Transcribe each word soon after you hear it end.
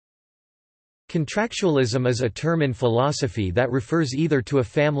Contractualism is a term in philosophy that refers either to a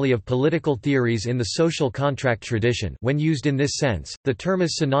family of political theories in the social contract tradition when used in this sense, the term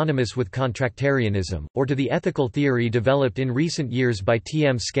is synonymous with contractarianism, or to the ethical theory developed in recent years by T.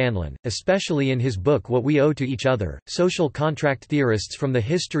 M. Scanlon, especially in his book What We Owe to Each Other. Social contract theorists from the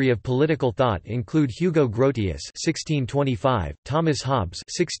history of political thought include Hugo Grotius (1625), Thomas Hobbes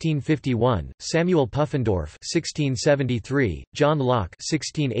 (1651), Samuel Pufendorf (1673), John Locke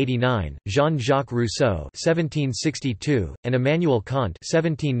 (1689), Jean-Jacques Rousseau (1762), and Immanuel Kant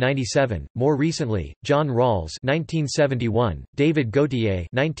 (1797). More recently, John Rawls (1971), David Gautier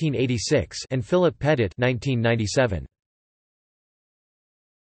 (1986), and Philip Pettit (1997).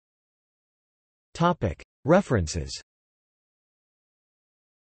 Topic: References.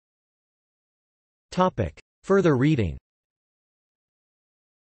 Topic: Further reading.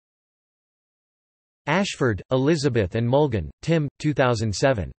 Ashford, Elizabeth and Mulgan, Tim,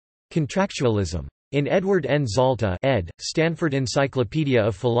 2007. Contractualism. In Edward N. Zalta ed., Stanford Encyclopedia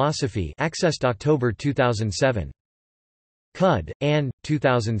of Philosophy accessed October 2007. Cudd, Anne,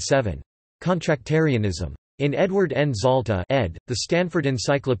 2007. Contractarianism. In Edward N. Zalta ed., The Stanford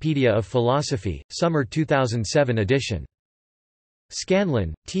Encyclopedia of Philosophy, Summer 2007 edition.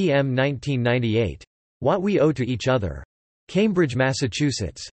 Scanlon, T. M. 1998. What We Owe to Each Other. Cambridge,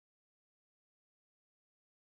 Massachusetts.